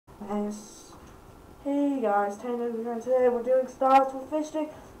Nice. Hey guys, Tanner here, and today we're doing stars with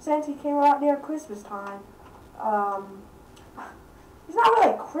Fishstick since he came out near Christmas time. He's not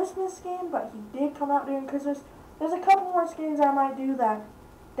really a Christmas skin, but he did come out during Christmas. There's a couple more skins I might do that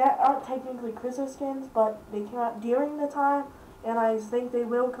aren't technically Christmas skins, but they came out during the time, and I think they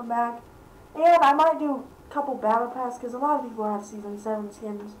will come back. And I might do a couple battle pass because a lot of people have season 7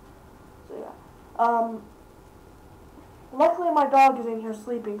 skins. So yeah. Luckily my dog is in here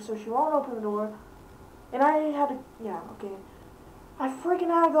sleeping, so she won't open the door. And I had to, yeah, okay. I freaking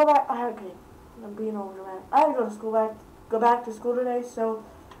had to go back. Okay, I'm being overdramatic. I had to go back to school today. So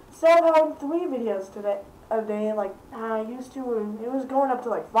instead of having 3 videos a day like I used to, and it was going up to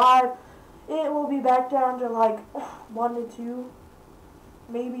like 5, it will be back down to like 1 to 2,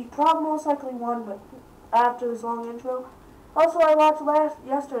 maybe, probably most likely 1, but after this long intro. Also, I watched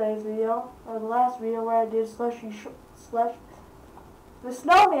yesterday's video, or the last video where I did the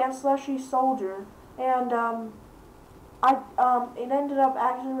snowman slushy soldier, and it ended up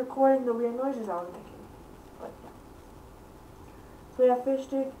actually recording the weird noises I was making. But yeah. So we have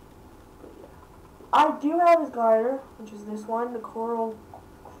Fishstick. Yeah. I do have his glider, which is this one, the Coral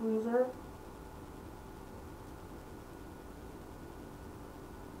Cruiser.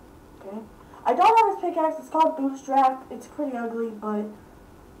 Okay. I don't have his pickaxe. It's called Bootstrap. It's pretty ugly, but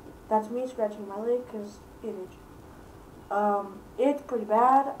that's me scratching my leg because image. It's pretty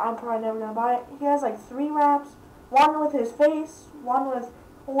bad. I'm probably never gonna buy it. He has like 3 wraps. One with his face, one with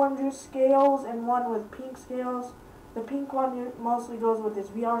orange scales, and one with pink scales. The pink one mostly goes with his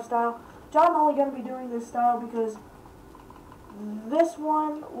VR style. I'm only gonna be doing this style because this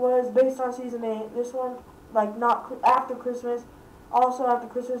one was based on season 8. This one, like, not after Christmas. Also after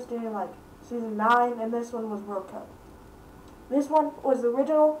Christmas during like season 9, and this one was World Cup. This one was the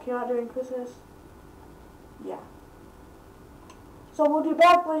original, came out during Christmas. Yeah. So we'll do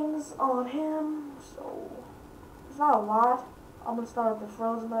back blings on him. So it's not a lot. I'm gonna start with the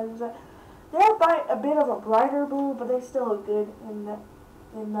frozen legends. They're by a bit of a brighter blue, but they still look good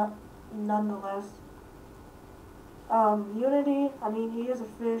nonetheless. Unity, I mean, he is a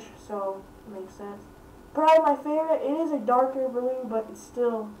fish, so it makes sense. Probably my favorite. It is a darker blue, but it's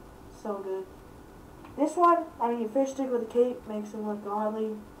still so good. This one, I mean, Fishstick with a cape makes him look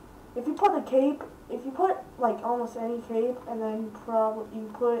godly. If you put like almost any cape, and then you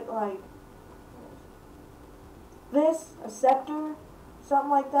put like this, a scepter, something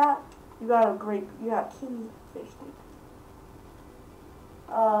like that, you got King Fishstick.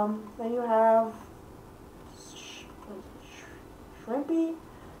 Then you have Shrimpy.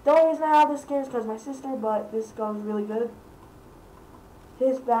 The only reason I have this skin is because my sister, but this goes really good.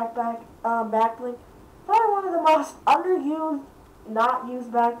 His back bling, probably one of the most underused, not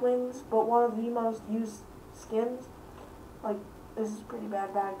used back blings, but one of the most used skins. Like, this is pretty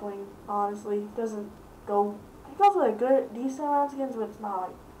bad back bling, honestly. It goes with a good, decent amount of skins, but it's not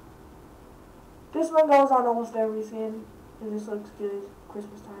like. This one goes on almost every skin. It just looks good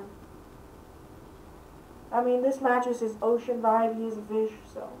Christmas time. I mean, this matches his ocean vibe. He's a fish,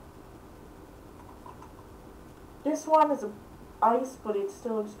 so. This one is ice, but it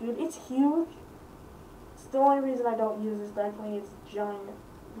still looks good. It's huge. It's the only reason I don't use this back bling. It's giant.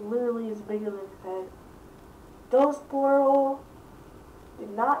 It literally is bigger than his head. Ghost Portal did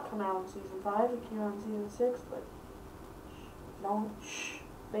not come out in season 5. It came out in season 6, but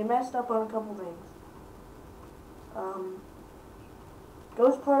they messed up on a couple things.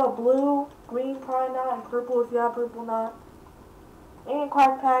 Ghost Portal blue, green probably not, and purple if you have purple not. And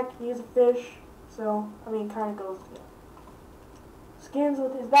Quack Pack, he's a fish, so I mean kind of goes together. Skins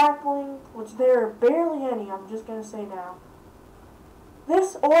with his back bling, which there are barely any, I'm just gonna say now.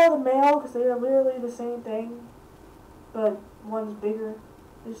 This or the male, because they are literally the same thing, but one's bigger.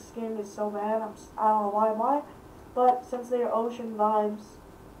 This skin is so bad, I don't know why, but since they are ocean vibes,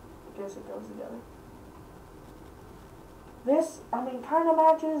 I guess it goes together. This, I mean, kind of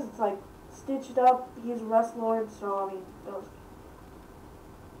matches. It's like stitched up. He's Rust Lord, so I mean, those.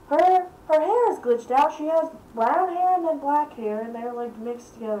 Her hair is glitched out. She has brown hair and then black hair, and they're like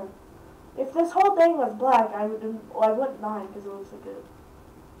mixed together. If this whole thing was black, I wouldn't mind because it looks so good.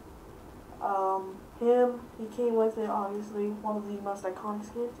 He came with it, obviously, one of the most iconic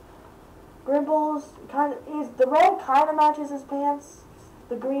skins. Grimbles, the red kind of matches his pants.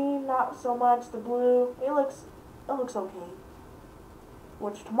 The green, not so much. The blue, it looks okay.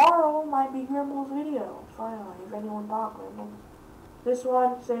 Which tomorrow might be Grimble's video, finally, if anyone bought Grimble. This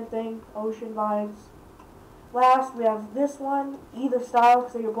one, same thing, ocean vibes. Last, we have this one, either style,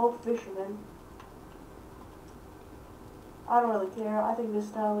 because they're both fishermen. I don't really care. I think this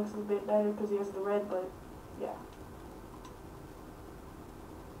style looks a bit better because he has the red, but yeah.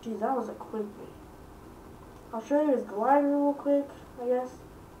 Geez, that was a quick video. I'll show you his glider real quick, I guess.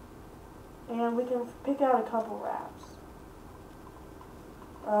 And we can pick out a couple wraps.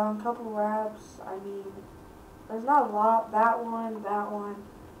 Couple wraps, I mean, there's not a lot. That one,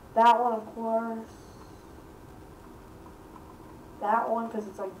 of course. That one, because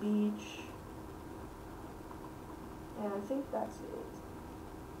it's like beach. And I think that's it.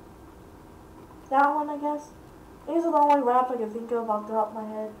 That one, I guess. These are the only wraps I can think of off the top of my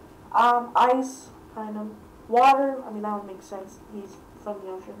head. Ice, kind of. Water, I mean, that would make sense. He's from the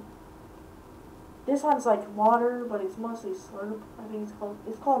ocean. This one's like water, but it's mostly slurp. I think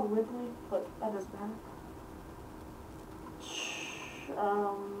it's called Ripley, but that doesn't matter.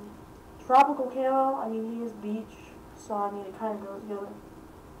 Tropical camo, I mean, he is beach, so I mean, it kind of goes together.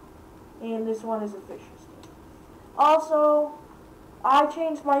 And this one is a Fishstick. Also, I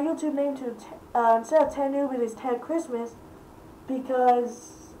changed my YouTube name to, instead of Ted Noob, it is Ted Christmas,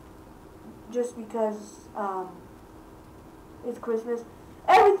 because it's Christmas.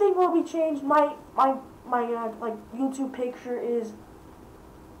 Everything will be changed. My like YouTube picture is,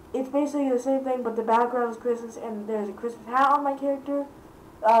 it's basically the same thing, but the background is Christmas, and there's a Christmas hat on my character.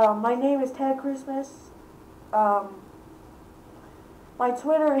 My name is Ted Christmas. My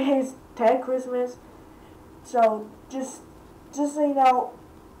Twitter is Ted Christmas. So just so you know,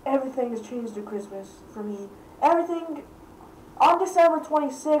 everything has changed to Christmas for me. Everything on December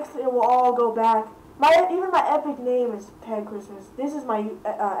 26th, it will all go back. Even my Epic name is Ted Christmas. This is my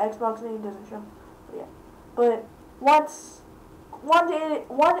Xbox name, doesn't show. But yeah. But once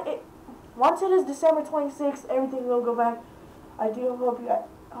it is December 26th, everything will go back. I do hope you.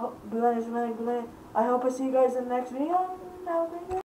 I hope I see you guys in the next video. Have a great day.